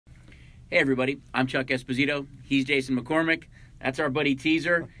Hey everybody, I'm Chuck Esposito. He's Jason McCormick. That's our buddy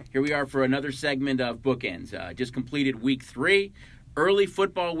Teaser. Here we are for another segment of Bookends. Just completed week 3. Early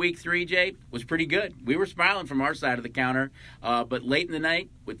football week 3, Jay, was pretty good. We were smiling from our side of the counter, but late in the night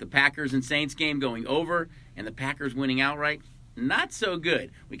with the Packers and Saints game going over and the Packers winning outright, not so good.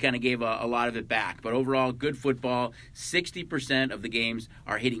 We kind of gave a lot of it back. But overall, good football. 60% of the games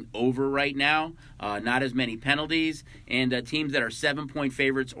are hitting over right now. Not as many penalties. And teams that are 7-point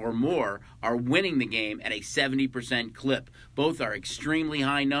favorites or more are winning the game at a 70% clip. Both are extremely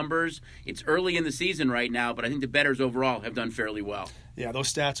high numbers. It's early in the season right now, but I think the bettors overall have done fairly well. Yeah,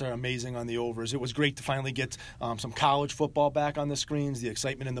 those stats are amazing on the overs. It was great to finally get some college football back on the screens. The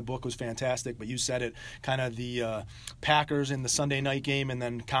excitement in the book was fantastic, but you said it, kind of the Packers in the Sunday night game and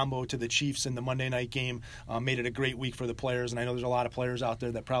then combo to the Chiefs in the Monday night game made it a great week for the players. And I know there's a lot of players out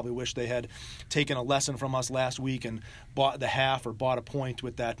there that probably wish they had taken a lesson from us last week and bought the half or bought a point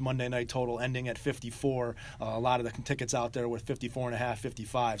with that Monday night total ending at 54. A lot of the tickets out there were 54.5,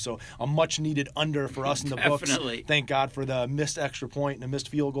 55. So a much-needed under for us in the books. Thank God for the missed extra point and a missed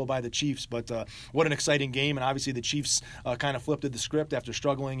field goal by the Chiefs. But what an exciting game. And obviously the Chiefs kind of flipped the script after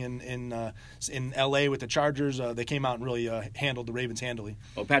struggling in L.A. with the Chargers. They came out and really handled the Ravens handily.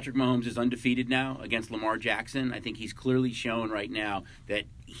 Well, Patrick Mahomes is undefeated now against Lamar Jackson. I think he's clearly shown right now that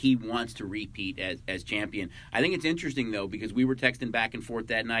he wants to repeat as champion. I think it's interesting, though, because we were texting back and forth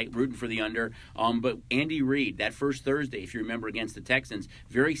that night, rooting for the under. But Andy Reid, that first Thursday, if you remember, against the Texans,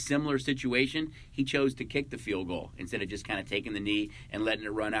 very similar situation. He chose to kick the field goal instead of just kind of taking the knee and letting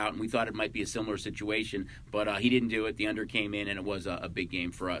it run out. And we thought it might be a similar situation, but he didn't do it. The under came in, and it was a big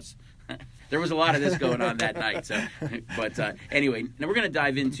game for us. There was a lot of this going on that night. So, but anyway, now we're going to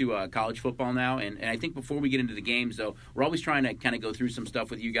dive into college football now. And I think before we get into the games, though, we're always trying to kind of go through some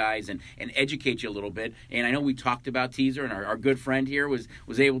stuff with you guys and educate you a little bit. And I know we talked about teaser, and our good friend here was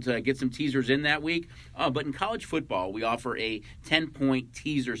able to get some teasers in that week. But in college football, we offer a 10-point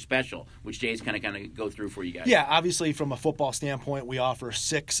teaser special, which Jay's kind of go through for you guys. Yeah, obviously from a football standpoint, we offer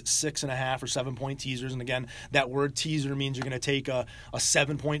 6, 6.5, or 7-point teasers. And again, that word teaser means you're going to take a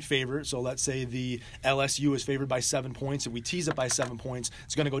 7-point favorite. So let's say the LSU is favored by 7 points. If we tease it by 7 points,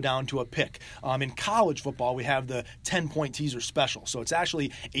 it's going to go down to a pick. In college football, we have the 10-point teaser special. So it's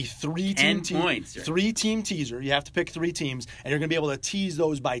actually a 3-team teaser. You have to pick 3 teams, and you're going to be able to tease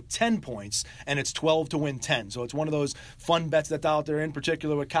those by 10 points, and it's 12 to win 10. So it's one of those fun bets that's out there, in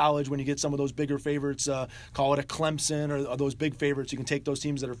particular with college, when you get some of those bigger favorites, call it a Clemson or those big favorites. You can take those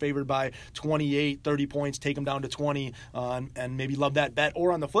teams that are favored by 28, 30 points, take them down to 20, and maybe love that bet.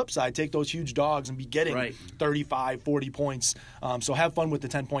 Or on the flip side, take those huge dogs and be getting 35, 40 points. So have fun with the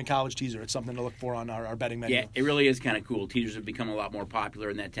 10-point college teaser. It's something to look for on our betting menu. Yeah, it really is kind of cool. Teasers have become a lot more popular,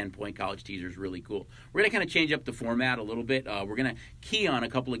 and that 10-point college teaser is really cool. We're going to kind of change up the format a little bit. We're going to key on a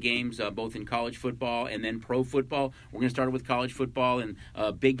couple of games, both in college football and then pro football. We're going to start with college football and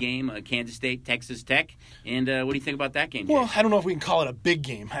a big game, Kansas State, Texas Tech. And what do you think about that game, Jay? Well, I don't know if we can call it a big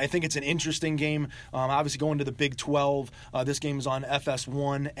game. I think it's an interesting game. Obviously, going to the Big 12. This game is on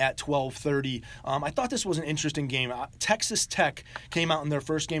FS1 at 12:30. I thought this was an interesting game. Texas Tech came out in their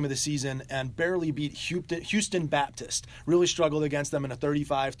first game of the season and barely beat Houston Baptist. Really struggled against them in a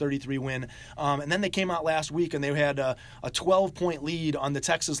 35-33 win. And then they came out last week and they had a 12-point lead on the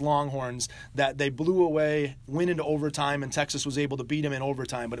Texas Longhorns that they blew away, went into overtime, and Texas was able to beat them in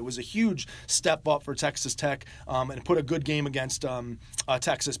overtime. But it was a huge step up for Texas Tech and put a good game against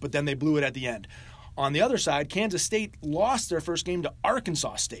Texas, but then they blew it at the end. On the other side, Kansas State lost their first game to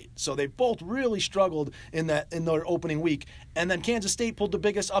Arkansas State. So they both really struggled in their opening week. And then Kansas State pulled the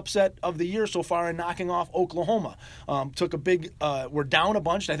biggest upset of the year so far in knocking off Oklahoma. Were down a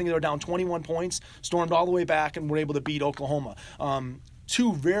bunch. I think they were down 21 points, stormed all the way back, and were able to beat Oklahoma.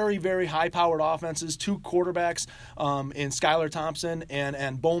 Two very, very high-powered offenses, 2 quarterbacks in Skylar Thompson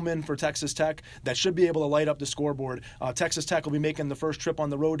and Bowman for Texas Tech that should be able to light up the scoreboard. Texas Tech will be making the first trip on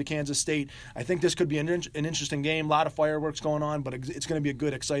the road to Kansas State. I think this could be an interesting game. A lot of fireworks going on, but it's going to be a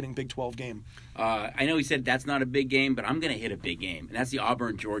good, exciting Big 12 game. I know he said that's not a big game, but I'm going to hit a big game, and that's the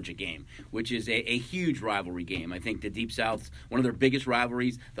Auburn-Georgia game, which is a huge rivalry game. I think the Deep South's one of their biggest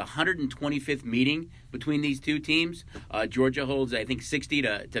rivalries, the 125th meeting between these two teams. Georgia holds, I think, 60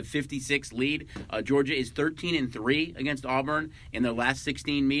 to 56 lead. Georgia is 13-3 against Auburn in their last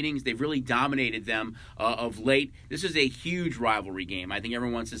 16 meetings. They've really dominated them of late. This is a huge rivalry game. I think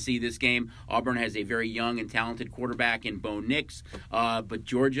everyone wants to see this game. Auburn has a very young and talented quarterback in Bo Nix, but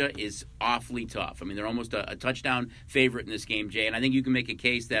Georgia is awfully tough. I mean, they're almost a touchdown favorite in this game, Jay, and I think you can make a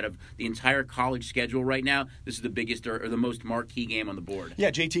case that of the entire college schedule right now, this is the biggest or the most marquee game on the board.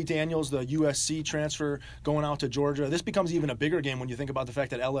 Yeah, JT Daniels, the USC transfer going out to Georgia. This becomes even a bigger game when you think think about the fact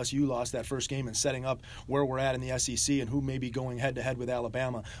that LSU lost that first game and setting up where we're at in the SEC and who may be going head-to-head with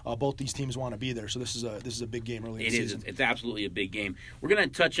Alabama. Both these teams want to be there, so this is a big game early in the season. It's absolutely a big game. We're going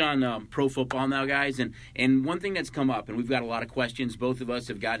to touch on pro football now, guys, and one thing that's come up, and we've got a lot of questions. Both of us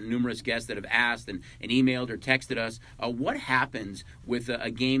have gotten numerous guests that have asked and emailed or texted us, what happens with a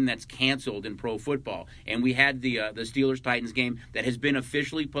game that's canceled in pro football? And we had the Steelers-Titans game that has been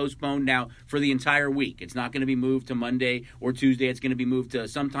officially postponed now for the entire week. It's not going to be moved to Monday or Tuesday. It's going to be moved to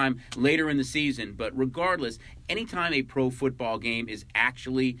sometime later in the season. But regardless, anytime a pro football game is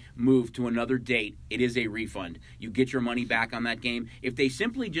actually moved to another date, it is a refund. You get your money back on that game. If they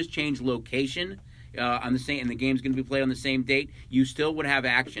simply just change location on the same, and the game's going to be played on the same date, you still would have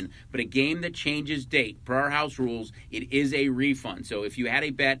action. But a game that changes date, per our house rules, it is a refund. So if you had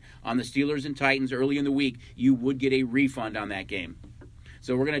a bet on the Steelers and Titans early in the week, you would get a refund on that game.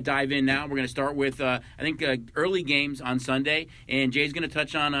 So we're going to dive in now. We're going to start with, early games on Sunday. And Jay's going to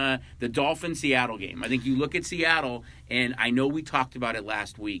touch on the Dolphins-Seattle game. I think you look at Seattle, and I know we talked about it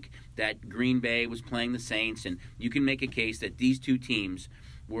last week, that Green Bay was playing the Saints, and you can make a case that these two teams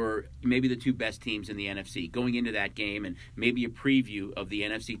were maybe the two best teams in the NFC going into that game, and maybe a preview of the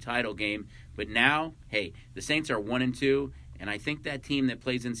NFC title game. But now, hey, the Saints are 1-2. And I think that team that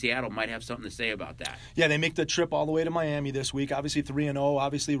plays in Seattle might have something to say about that. Yeah, they make the trip all the way to Miami this week. Obviously 3-0.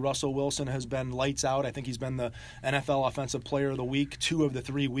 Obviously Russell Wilson has been lights out. I think he's been the NFL Offensive Player of the Week 2 of the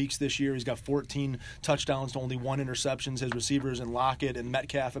 3 weeks this year. He's got 14 touchdowns to only 1 interception. His receivers in Lockett and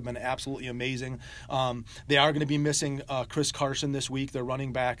Metcalf have been absolutely amazing. They are going to be missing Chris Carson this week. Their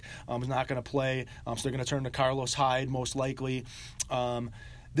running back is not going to play, so they're going to turn to Carlos Hyde most likely.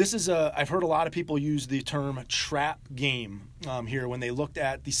 This is I've heard a lot of people use the term trap game here when they looked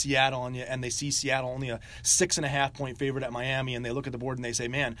at the Seattle and they see Seattle only a 6.5-point favorite at Miami, and they look at the board and they say,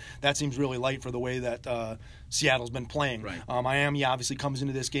 man, that seems really light for the way that Seattle's been playing. Right. Miami obviously comes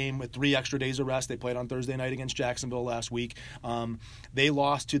into this game with 3 extra days of rest. They played on Thursday night against Jacksonville last week. They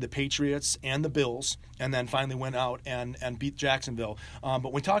lost to the Patriots and the Bills, and then finally went out and beat Jacksonville. But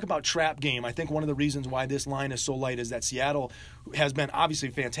when we talk about trap game, I think one of the reasons why this line is so light is that Seattle has been obviously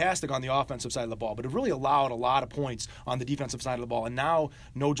fantastic on the offensive side of the ball, but it really allowed a lot of points on the defensive side of the ball. And now,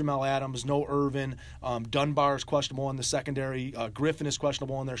 no Jamal Adams, no Irvin, Dunbar is questionable in the secondary, Griffin is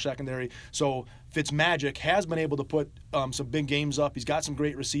questionable in their secondary. So Fitzmagic has been able to put some big games up. He's got some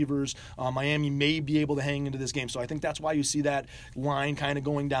great receivers. Miami may be able to hang into this game. So I think that's why you see that line kind of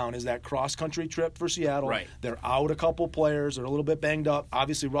going down, is that cross-country trip for Seattle. Right. They're out a couple players. They're a little bit banged up.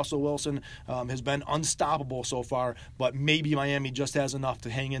 Obviously, Russell Wilson has been unstoppable so far, but maybe Miami just has enough to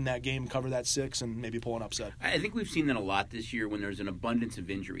hang in that game, cover that 6, and maybe pull an upset. I think we've seen that a lot this year when there's an abundance of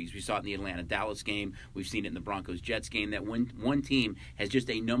injuries. We saw it in the Atlanta-Dallas game. We've seen it in the Broncos-Jets game, that when one team has just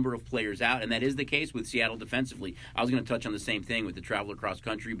a number of players out, and that is the case with Seattle defensively. I was going to touch on the same thing with the traveler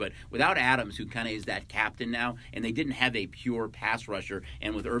cross-country, but without Adams, who kind of is that captain now, and they didn't have a pure pass rusher,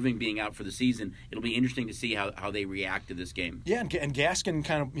 and with Irving being out for the season, it'll be interesting to see how they react to this game. Yeah, and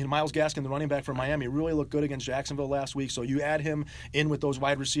Gaskin Myles Gaskin, the running back for Miami, really looked good against Jacksonville last week. So you add him in with those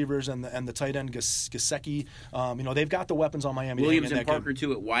wide receivers and the tight end Gesicki. They've got the weapons on Miami. Williams and Parker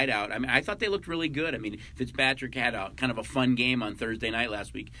too at wideout. I mean, I thought they looked really good. I mean, Fitzpatrick had a kind of a fun game on Thursday night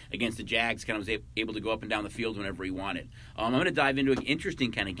last week against the Jags. Kind of was able to go up and down the field whenever he wanted. I'm going to dive into an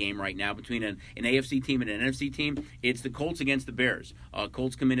interesting kind of game right now between an AFC team and an NFC team. It's the Colts against the Bears.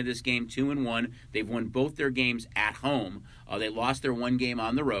 Colts come into this game 2-1. They've won both their games at home. They lost their one game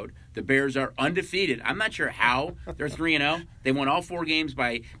on the road. The Bears are undefeated. I'm not sure how they're 3-0. They won all 4 games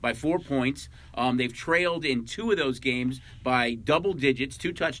by 4 points. They've trailed in 2 of those games by double digits,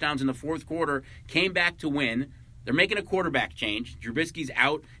 2 touchdowns in the fourth quarter, came back to win. They're making a quarterback change. Trubisky's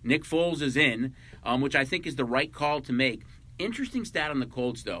out. Nick Foles is in, which I think is the right call to make. Interesting stat on the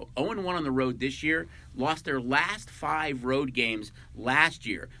Colts, though. 0-1 on the road this year. Lost their last 5 road games last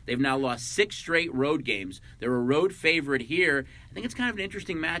year. They've now lost 6 straight road games. They're a road favorite here. I think it's kind of an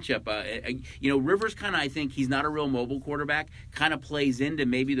interesting matchup. Rivers kind of, I think he's not a real mobile quarterback, kind of plays into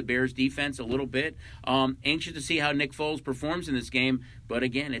maybe the Bears' defense a little bit. Anxious to see how Nick Foles performs in this game. But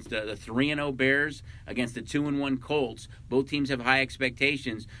again, it's the 3-0 Bears against the 2-1 Colts. Both teams have high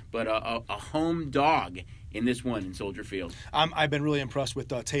expectations, but a home dog in this one in Soldier Field. I've been really impressed with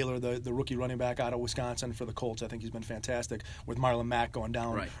Taylor, the rookie running back out of Wisconsin for the Colts. I think he's been fantastic with Marlon Mack going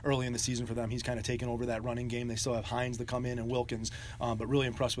down early in the season for them. He's kind of taken over that running game. They still have Hines to come in and Wilkins, but really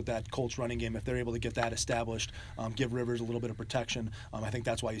impressed with that Colts running game. If they're able to get that established, give Rivers a little bit of protection, I think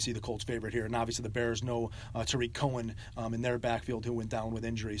that's why you see the Colts favorite here. And obviously the Bears know Tariq Cohen in their backfield, who went down with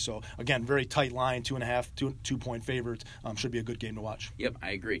injury. So again, very tight line, 2.5-2-point favorite. Should be a good game to watch. Yep,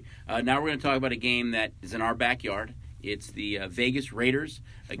 I agree. Now we're going to talk about a game that is in our backyard. It's the Vegas Raiders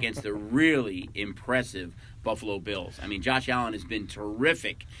against the really impressive Buffalo Bills. I mean, Josh Allen has been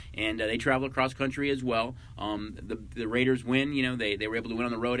terrific, and they travel across country as well. The Raiders win. You know, they were able to win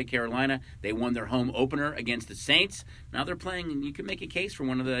on the road at Carolina. They won their home opener against the Saints. Now they're playing, and you can make a case for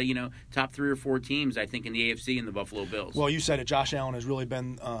one of the top 3 or 4 teams, I think, in the AFC in the Buffalo Bills. Well, you said it. Josh Allen has really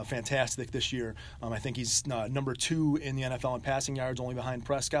been fantastic this year. I think he's number 2 in the NFL in passing yards, only behind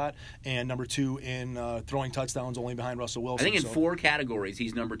Prescott, and number 2 in throwing touchdowns, only behind Russell Wilson. I think in 4 categories,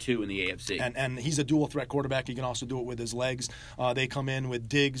 he's number 2 in the AFC. And he's a dual threat quarterback. He can also do it with his legs. They come in with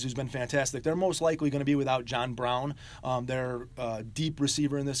Diggs, who's been fantastic. They're most likely going to be without John Brown, their deep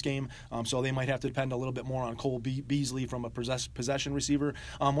receiver in this game, so they might have to depend a little bit more on Cole Beasley from a possession receiver.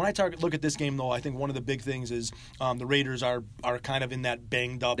 When I look at this game, though, I think one of the big things is the Raiders are kind of in that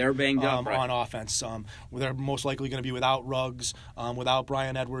banged up. They're banged up on offense. They're most likely going to be without Ruggs, without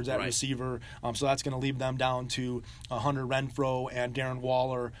Bryan Edwards at receiver, so that's going to leave them down to Hunter Renfrow and Darren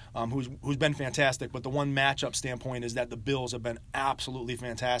Waller, who's been fantastic. But the one matchup standpoint is that the Bills have been absolutely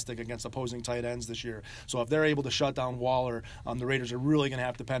fantastic against opposing tight ends this year. So if they're able to shut down Waller, the Raiders are really going to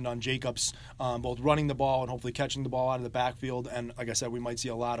have to depend on Jacobs both running the ball and hopefully catching the ball out of the backfield. And like I said, we might see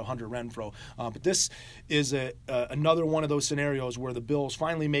a lot of Hunter Renfrow. But this is another one of those scenarios where the Bills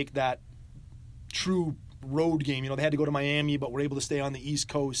finally make that true road game. They had to go to Miami, but were able to stay on the East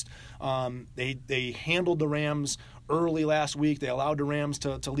Coast. They handled the Rams early last week. They allowed the Rams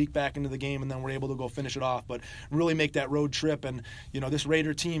to leak back into the game, and then were able to go finish it off. But really make that road trip. And this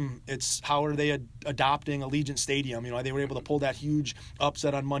Raider team, it's how are they adopting Allegiant Stadium? They were able to pull that huge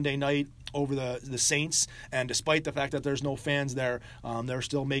upset on Monday night over the Saints, and despite the fact that there's no fans there, they're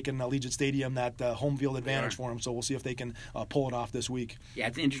still making Allegiant Stadium that home field advantage for them. So we'll see if they can pull it off this week. Yeah,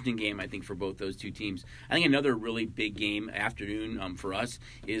 it's an interesting game, I think, for both those two teams. I think another really big game afternoon for us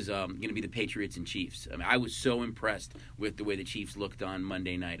is going to be the Patriots and Chiefs. I mean, I was so impressed with the way the Chiefs looked on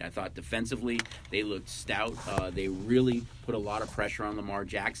Monday night. I thought defensively they looked stout. They really put a lot of pressure on Lamar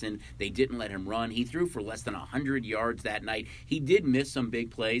Jackson. They didn't let him run. He threw for less than 100 yards that night. He did miss some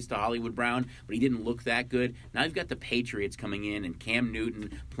big plays to Hollywood Brown, but he didn't look that good. Now you've got the Patriots coming in and Cam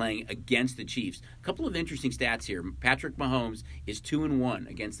Newton playing against the Chiefs. A couple of interesting stats here. Patrick Mahomes is 2-1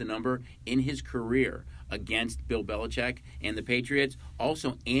 against the number in his career against Bill Belichick and the Patriots.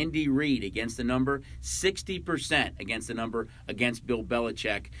 Also, Andy Reid against the number, 60% against the number against Bill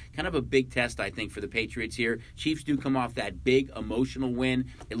Belichick. Kind of a big test, I think, for the Patriots here. Chiefs do come off that big emotional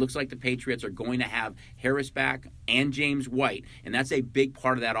win. It looks like the Patriots are going to have Harris back and James White, and that's a big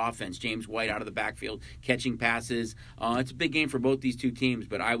part of that offense. James White out of the backfield, catching passes. It's a big game for both these two teams,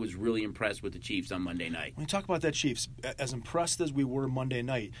 but I was really impressed with the Chiefs on Monday night. When you talk about that Chiefs, as impressed as we were Monday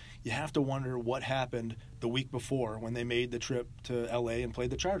night, you have to wonder what happened the week before when they made the trip to L.A. and played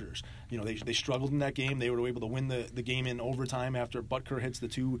the Chargers. They struggled in that game. They were able to win the game in overtime after Butker hits the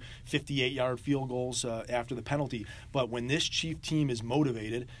 2 58-yard field goals after the penalty. But when this Chief team is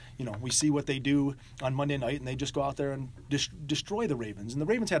motivated, we see what they do on Monday night, and they just go out there and destroy the Ravens. And the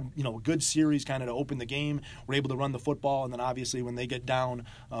Ravens had a good series kind of to open the game, were able to run the football, and then obviously when they get down,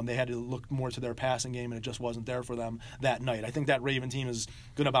 they had to look more to their passing game, and it just wasn't there for them that night. I think that Raven team is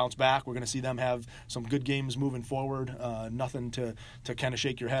going to bounce back. We're going to see them have some good games moving forward. Nothing to kind of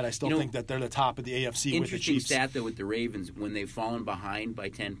shake your head. I still think that they're the top of the AFC with the Chiefs. Interesting stat, though, with the Ravens, when they've fallen behind by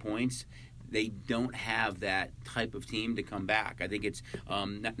 10 points, they don't have that type of team to come back. I think it's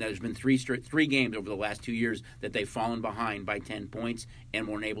there's been three games over the last 2 years that they've fallen behind by 10 points and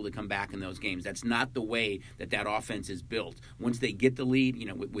weren't able to come back in those games. That's not the way that offense is built. Once they get the lead,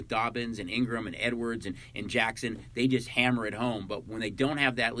 with Dobbins and Ingram and Edwards and Jackson, they just hammer it home. But when they don't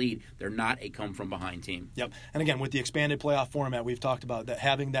have that lead, they're not a come-from-behind team. Yep. And again, with the expanded playoff format, we've talked about that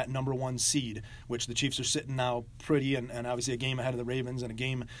having that number 1 seed, which the Chiefs are sitting now pretty, and obviously a game ahead of the Ravens and a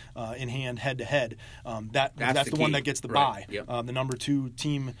game in hand head-to-head. That's the one that gets the bye. Yep. The number 2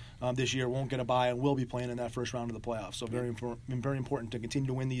 team this year won't get a bye and will be playing in that first round of the playoffs. So very important to continue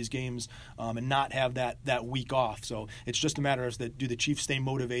to win these games and not have that week off. So it's just a matter of do the Chiefs stay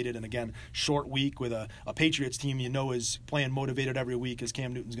motivated? And again, short week with a Patriots team is playing motivated every week, as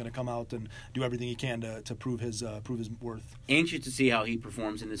Cam Newton's going to come out and do everything he can to prove his worth. Anxious to see how he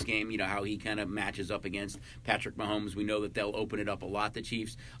performs in this game, how he kind of matches up against Patrick Mahomes. We know that they'll open it up a lot, the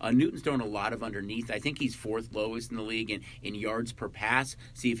Chiefs. Newton's thrown a lot of underneath. I think he's fourth lowest in the league in yards per pass.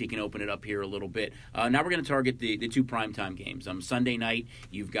 See if he can open it up here a little bit. Now we're going to target the two primetime games. Sunday night,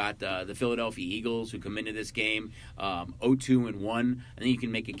 you've got the Philadelphia Eagles, who come into this game 0-2-1. I think you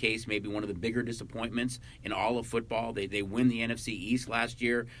can make a case maybe one of the bigger disappointments in all of football. They win the NFC East last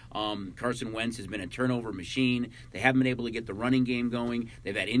year. Carson Wentz has been a turnover machine. They haven't been able to get the running game going.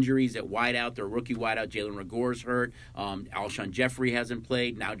 They've had injuries at wideout. Their rookie wideout, Jalen Reagor's hurt. Alshon Jeffrey hasn't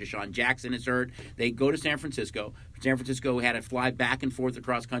played. Now Deshaun Jackson is hurt. They go to San Francisco. San Francisco had to fly back and forth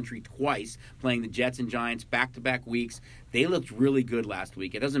across country twice, playing the Jets and Giants back-to-back weeks. They looked really good last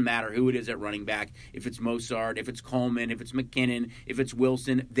week. It doesn't matter who it is at running back, if it's Mostert, if it's Coleman, if it's McKinnon, if it's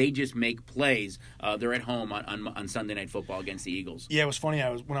Wilson. They just make plays. They're at home on Sunday Night Football against the Eagles. Yeah, it was funny.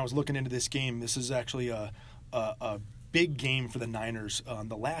 When I was looking into this game, this is actually a big game for the Niners.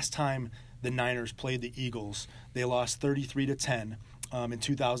 The last time the Niners played the Eagles, they lost 33-10 in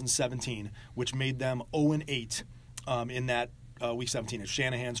 2017, which made them 0-8 in that Week 17. It's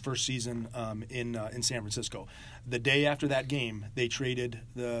Shanahan's first season in San Francisco. The day after that game, they traded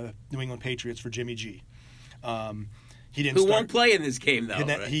the New England Patriots for Jimmy G. He didn't. Who won't play in this game though?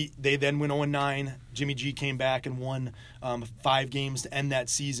 They then went 0-9. Jimmy G came back and won 5 games to end that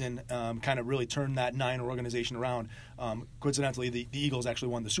season. Kind of really turned that Niner organization around. Coincidentally, the Eagles actually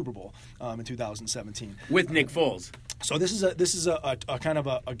won the Super Bowl in 2017 with Nick Foles. So this is a kind of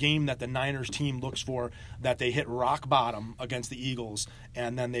a game that the Niners team looks for, that they hit rock bottom against the Eagles,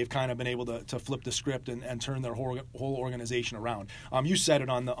 and then they've kind of been able to flip the script and turn their whole organization around. You said it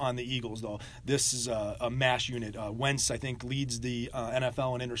on the Eagles though. This is a mass unit. Wentz, I think, leads the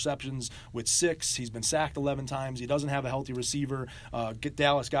NFL in interceptions with 6. He's been sacked 11 times. He doesn't have a healthy receiver.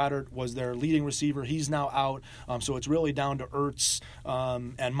 Dallas Goedert was their leading receiver. He's now out. So it's really down to Ertz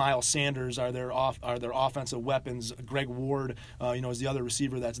and Miles Sanders are their offensive weapons. Greg Ward, is the other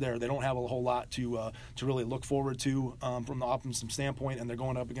receiver that's there. They don't have a whole lot to really look forward to from the offensive standpoint, and they're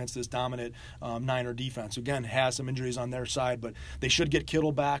going up against this dominant Niner defense. Again, has some injuries on their side, but they should get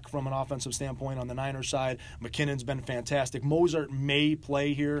Kittle back from an offensive standpoint on the Niners side. McKinnon's been fantastic. Mostert may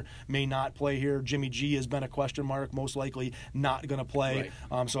play here, may not play here. Jimmy G has been a question mark, most likely not going to play.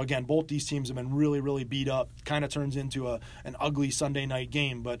 Right. So again, both these teams have been really, really beat up. Kind of turns into an ugly Sunday night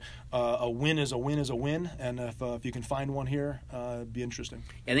game, but a win is a win is a win, and if you can find one here, it'd be interesting.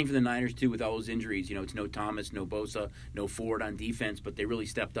 I think for the Niners too, with all those injuries, it's no Thomas, no Bosa, no Ford on defense, but they really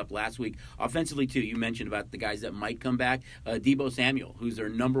stepped up last week offensively too. You mentioned about the guys that might come back. Deebo Samuel, who's their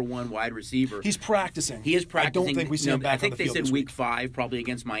number 1 wide receiver. He's practicing. He is practicing. I don't think we see him back. I think on the they field said week 5 probably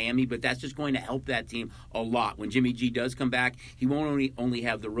against Miami, but that's just going to help that team a lot. When Jimmy G does come back, he won't only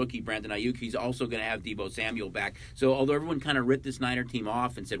have the rookie Brandon Ayuk, he's also going to have Deebo Samuel back. So although everyone kind of ripped this Niner team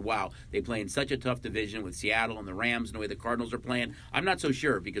off and said, wow, they play in such a tough division with Seattle and the Rams and the way the Cardinals are playing, I'm not so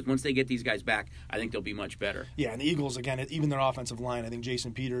sure, because once they get these guys back, I think they'll be much better. Yeah, and the Eagles, again, even their offensive line, I think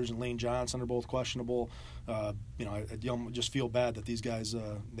Jason Peters and Lane Johnson are both questionable. I just feel bad that these guys,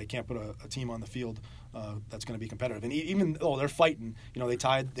 they can't put a team on the field that's going to be competitive. And even though they're fighting, they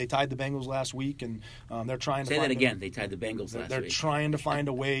tied the Bengals last week, and they're trying to say that again. They tied the Bengals last week. They're trying to find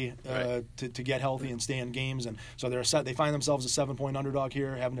a way right. to get healthy and stay in games, and so they find themselves a 7-point underdog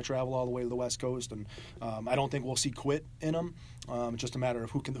here, having to travel all the way to the West Coast, and I don't think we'll see quit in them. It's just a matter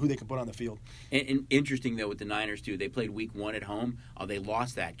of who they can put on the field. And interesting though with the Niners too, they played Week 1 at home. They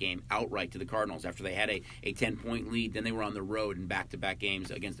lost that game outright to the Cardinals after they had a 10-point lead. Then they were on the road in back-to-back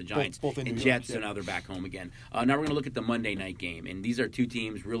games against the Giants both in and New Jets, York, and now they're back home again. Now we're going to look at the Monday night game, and these are two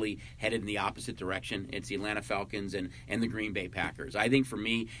teams really headed in the opposite direction. It's the Atlanta Falcons and the Green Bay Packers. I think for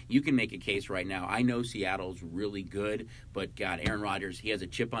me, you can make a case right now. I know Seattle's really good, but God, Aaron Rodgers, he has a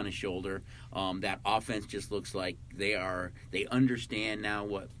chip on his shoulder. That offense just looks like they understand now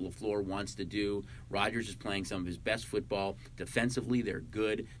what LaFleur wants to do. Rodgers is playing some of his best football. Defensively, they're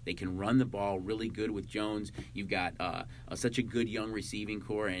good. They can run the ball really good with Jones. You've got such a good young receiving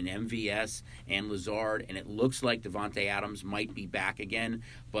core in MVS and Lazard, and it looks like Devontae Adams might be back again.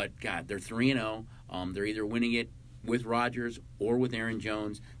 But, God, they're 3-0. They're either winning it with Rodgers or with Aaron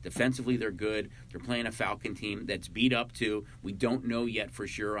Jones. Defensively, they're good. They're playing a Falcon team that's beat up too. We don't know yet for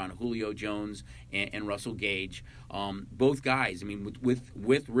sure on Julio Jones and Russell Gage. Both guys, I mean,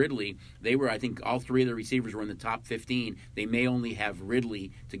 with Ridley, they were, I think, all 3 of the receivers were in the top 15. They may only have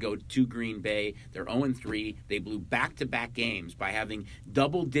Ridley to go to Green Bay. They're 0-3. They blew back-to-back games by having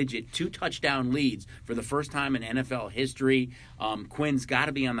double-digit 2-touchdown leads for the first time in NFL history. Quinn's got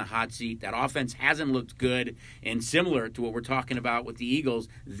to be on the hot seat. That offense hasn't looked good, and similar to what we're talking about with the Eagles,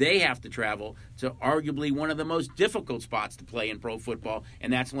 they have to travel to arguably one of the most difficult spots to play in pro football,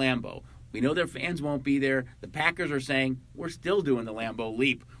 and that's Lambeau. We know their fans won't be there. The Packers are saying we're still doing the Lambeau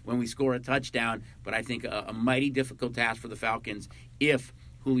Leap when we score a touchdown. But I think a mighty difficult task for the Falcons if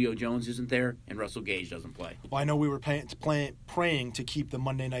Julio Jones isn't there and Russell Gage doesn't play. Well, I know we were praying to keep the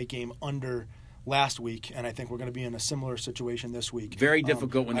Monday night game under last week, and I think we're going to be in a similar situation this week. Very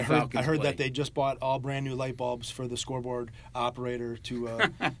difficult when the Falcons I heard play. that they just bought all brand new light bulbs for the scoreboard operator to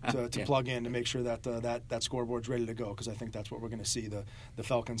plug in to make sure that that scoreboard's ready to go, because I think that's what we're going to see. The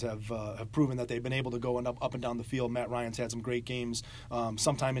Falcons have proven that they've been able to go up and down the field. Matt Ryan's had some great games,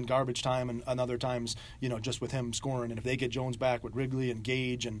 sometime in garbage time and other times, just with him scoring. And if they get Jones back with Wrigley and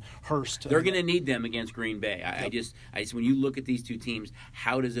Gage and Hurst, they're going to need them against Green Bay. I just when you look at these two teams,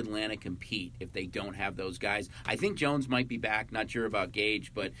 how does Atlanta compete if they don't have those guys? I think Jones might be back. Not sure about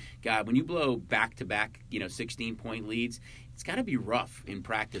Gage, but God, when you blow back-to-back, 16-point leads, it's got to be rough in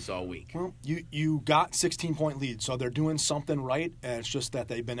practice all week. Well, you got 16-point leads, so they're doing something right, and it's just that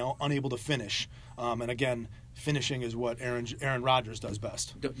they've been unable to finish. And again, finishing is what Aaron Rodgers does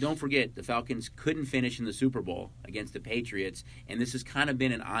best. Don't forget, the Falcons couldn't finish in the Super Bowl against the Patriots, and this has kind of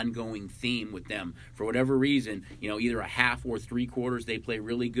been an ongoing theme with them. For whatever reason, either a half or three quarters they play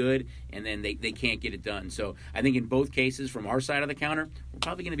really good, and then they can't get it done. So I think in both cases, from our side of the counter, we're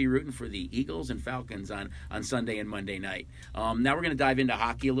probably going to be rooting for the Eagles and Falcons on Sunday and Monday night. Now we're going to dive into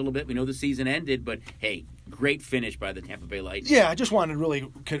hockey a little bit. We know the season ended, but hey, great finish by the Tampa Bay Lightning. Yeah, I just wanted to really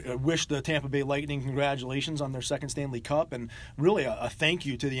wish the Tampa Bay Lightning congratulations on their second Stanley Cup, and really a thank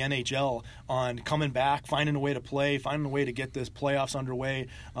you to the NHL on coming back, finding a way to play, finding a way to get this playoffs underway,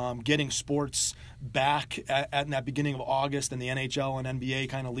 getting sports back at that beginning of August, and the NHL and NBA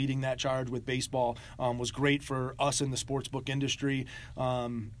kind of leading that charge with baseball was great for us in the sportsbook industry.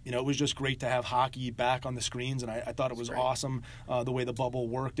 It was just great to have hockey back on the screens, and I thought it was awesome the way the bubble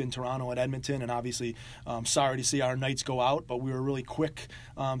worked in Toronto and Edmonton. And obviously, sorry to see our Knights go out, but we were really quick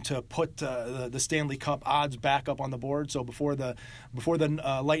to put the Stanley Cup odds back up on the board. So before the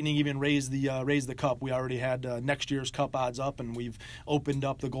Lightning even raised the cup, we already had next year's cup odds up, and we've opened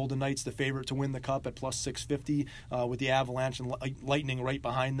up the Golden Knights, the favorite to win the cup, at plus 650 with the Avalanche and Lightning right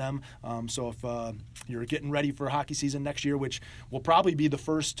behind them. So if you're getting ready for hockey season next year, which will probably be the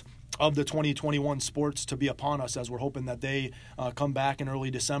first of the 2021 sports to be upon us, as we're hoping that they come back in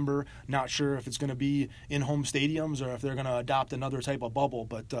early December. Not sure if it's going to be in home stadiums or if they're going to adopt another type of bubble,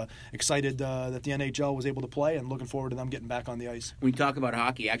 but excited that the NHL was able to play and looking forward to them getting back on the ice. When we talk about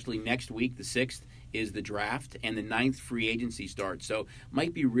hockey, actually next week, the 6th, is the draft, and the 9th free agency starts. So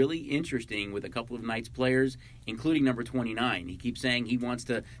might be really interesting with a couple of Knights players, including number 29. He keeps saying he wants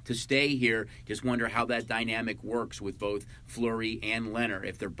to stay here. Just wonder how that dynamic works with both Fleury and Leonard,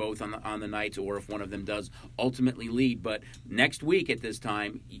 if they're both on the Knights or if one of them does ultimately lead. But next week at this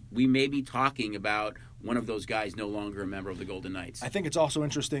time, we may be talking about one of those guys no longer a member of the Golden Knights. I think it's also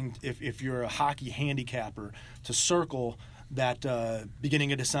interesting if you're a hockey handicapper to circle that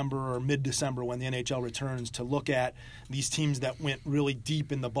beginning of December or mid-December when the NHL returns, to look at these teams that went really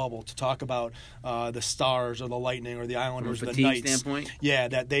deep in the bubble, to talk about the Stars or the Lightning or the Islanders or the Knights. Standpoint? Yeah,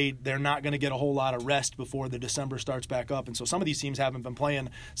 that they're not going to get a whole lot of rest before the December starts back up. And so some of these teams haven't been playing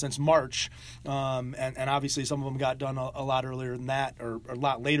since March, and obviously some of them got done a lot earlier than that, or a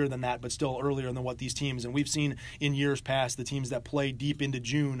lot later than that, but still earlier than what these teams. And we've seen in years past the teams that play deep into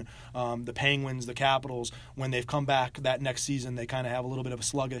June, the Penguins, the Capitals, when they've come back that next season, they kind of have a little bit of a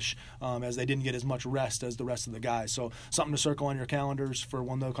sluggish as they didn't get as much rest as the rest of the guys. So something to circle on your calendars for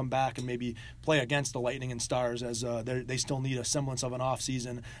when they'll come back and maybe play against the Lightning and Stars, as they still need a semblance of an off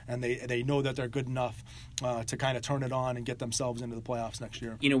season, and they know that they're good enough to kind of turn it on and get themselves into the playoffs next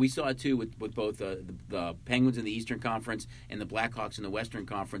year. We saw it too with both the Penguins in the Eastern Conference and the Blackhawks in the Western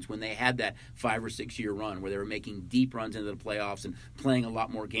Conference, when they had that 5 or 6 year run where they were making deep runs into the playoffs and playing a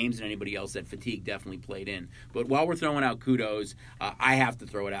lot more games than anybody else. That fatigue definitely played in. But while we're throwing out kudos, I have to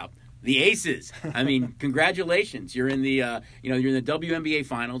throw it out. The Aces. I mean, congratulations! You're in the you're in the WNBA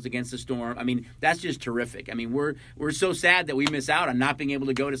finals against the Storm. I mean, that's just terrific. I mean, we're so sad that we miss out on not being able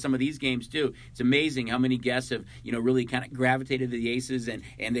to go to some of these games too. It's amazing how many guests have really kind of gravitated to the Aces,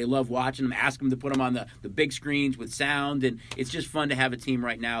 and they love watching them. Ask them to put them on the big screens with sound, and it's just fun to have a team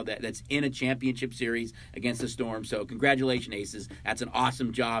right now that's in a championship series against the Storm. So congratulations, Aces! That's an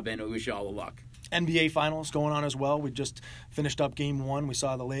awesome job, and we wish you all the luck. NBA Finals going on as well. We just finished up Game 1. We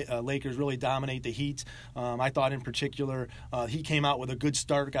saw the Lakers really dominate the Heat. I thought in particular he came out with a good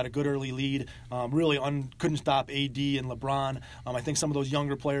start, got a good early lead, really couldn't stop AD and LeBron. I think some of those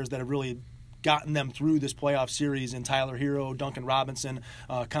younger players that have really gotten them through this playoff series in Tyler Hero, Duncan Robinson,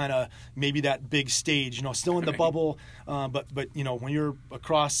 kind of maybe that big stage. Still in the bubble, but when you're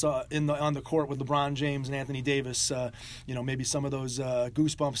across on the court with LeBron James and Anthony Davis, maybe some of those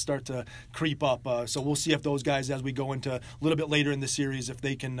goosebumps start to creep up. So we'll see if those guys, as we go into a little bit later in the series, if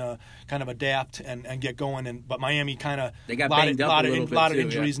they can kind of adapt and get going. But Miami kind of they got banged up a lot of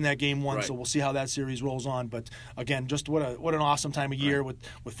injuries in that game one, right. So we'll see how that series rolls on. But again, just what an awesome time of year with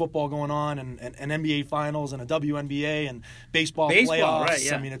football going on and NBA finals and a WNBA and baseball playoffs. Right,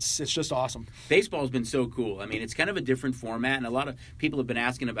 yeah. I mean, it's just awesome. Baseball's been so cool. I mean, it's kind of a different format, and a lot of people have been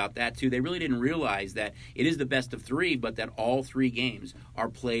asking about that too. They really didn't realize that it is the best of three, but that all three games are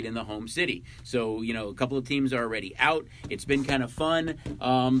played in the home city. So, a couple of teams are already out. It's been kind of fun.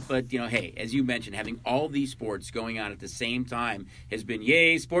 But, hey, as you mentioned, having all these sports going on at the same time has been,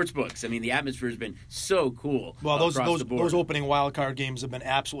 yay, sports books. I mean, the atmosphere has been so cool. Well, those opening wild card games have been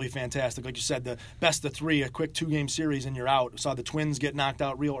absolutely fantastic. Like you said, the best of three, a quick 2-game series, and you're out. Saw the Twins get knocked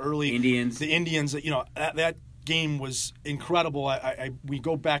out real early. The Indians, that game was incredible. We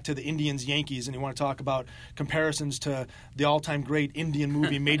go back to the Indians-Yankees, and you want to talk about comparisons to the all-time great Indian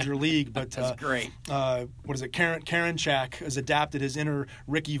movie Major League. But that's great. What is it? Karinchak has adapted his inner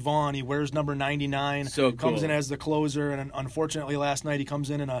Ricky Vaughn. He wears number 99. So cool. Comes in as the closer, and unfortunately last night he comes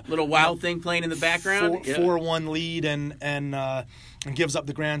in a little wild thing playing in the background. 4-1 lead and gives up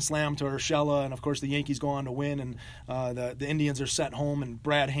the grand slam to Urshela, and of course the Yankees go on to win, and the Indians are sent home, and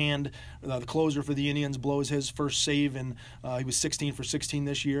Brad Hand, the closer for the Indians, blows his first save, and he was 16 for 16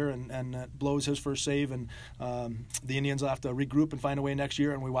 this year, and blows his first save, and the Indians will have to regroup and find a way next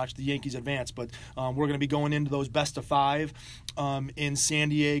year, and we watch the Yankees advance. But we're going to be going into those best of five in San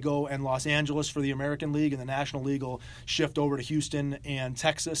Diego and Los Angeles for the American League, and the National League will shift over to Houston and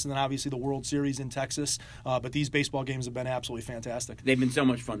Texas, and then obviously the World Series in Texas. But these baseball games have been absolutely fantastic. They've been so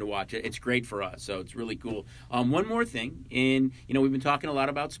much fun to watch. It's great for us, so it's really cool. One more thing, we've been talking a lot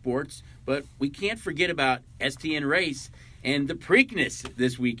about sports, but we can't forget about STN Race and the Preakness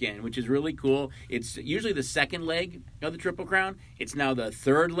this weekend, which is really cool. It's usually the second leg of the Triple Crown. It's now the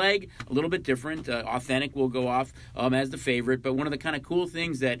third leg, a little bit different. Authentic will go off as the favorite, but one of the kind of cool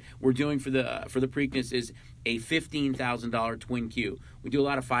things that we're doing for the Preakness is a $15,000 twin Q. We do a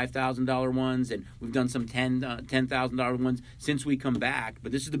lot of $5,000 ones, and we've done some $10,000 ones since we come back.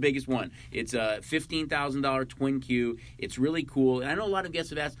 But this is the biggest one. It's a $15,000 twin Q. It's really cool. And I know a lot of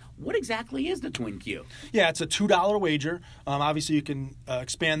guests have asked, what exactly is the twin Q? Yeah, it's a $2 wager. Obviously, you can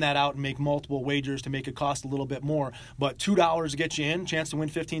expand that out and make multiple wagers to make it cost a little bit more. But $2 gets you in, chance to win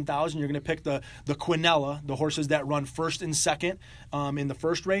 $15,000. You're going to pick the Quinella, the horses that run first and second in the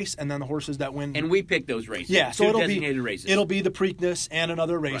first race, and then the horses that win. And we pick those races. Yeah, so races. It'll be the Preakness and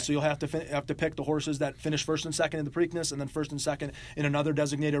another race. Right. So you'll have to pick the horses that finish first and second in the Preakness, and then first and second in another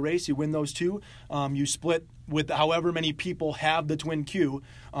designated race. You win those two. You split with however many people have the twin Q.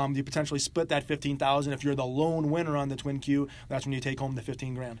 You potentially split that $15,000. If you're the lone winner on the twin Q, that's when you take home the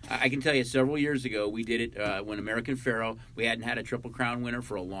 $15,000. I can tell you, several years ago we did it when American Pharoah. We hadn't had a Triple Crown winner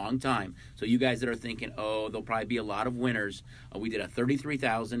for a long time. So you guys that are thinking, there'll probably be a lot of winners, we did a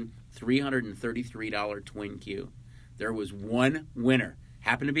 $33,333 twin Q. There was one winner.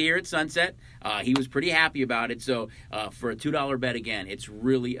 Happened to be here at Sunset. He was pretty happy about it. So for a $2 bet, again, it's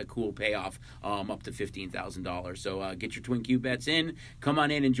really a cool payoff up to $15,000. So get your Twin Q bets in. Come on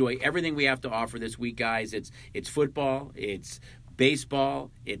in. Enjoy everything we have to offer this week, guys. It's football. It's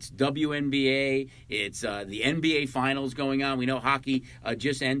baseball, it's WNBA, it's the NBA finals going on. We know hockey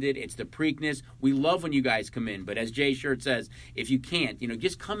just ended. It's the Preakness. We love when you guys come in, but as Jay Shirt says, if you can't,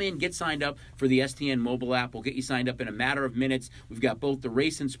 just come in, get signed up for the STN mobile app. We'll get you signed up in a matter of minutes. We've got both the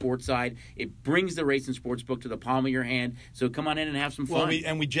race and sports side. It brings the race and sports book to the palm of your hand. So come on in and have some fun.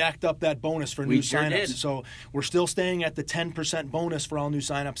 Well, we jacked up that bonus for new signups. Did. So we're still staying at the 10% bonus for all new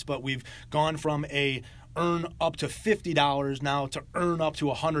signups, but we've gone from a earn up to $50 now to earn up to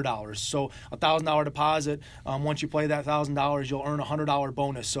 $100. So a $1,000 deposit. Once you play that $1,000, you'll earn a $100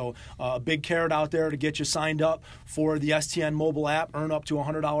 bonus. So a big carrot out there to get you signed up for the STN mobile app. Earn up to a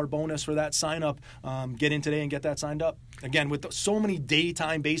 $100 bonus for that sign up. Get in today and get that signed up. Again, with so many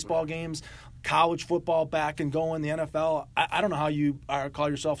daytime baseball games, college football back and going, the NFL, I don't know how you call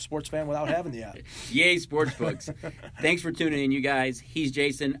yourself a sports fan without having the app. Yay, sportsbooks. Thanks for tuning in, you guys. He's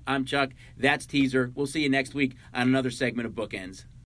Jason. I'm Chuck. That's Teaser. We'll see you next week on another segment of Bookends.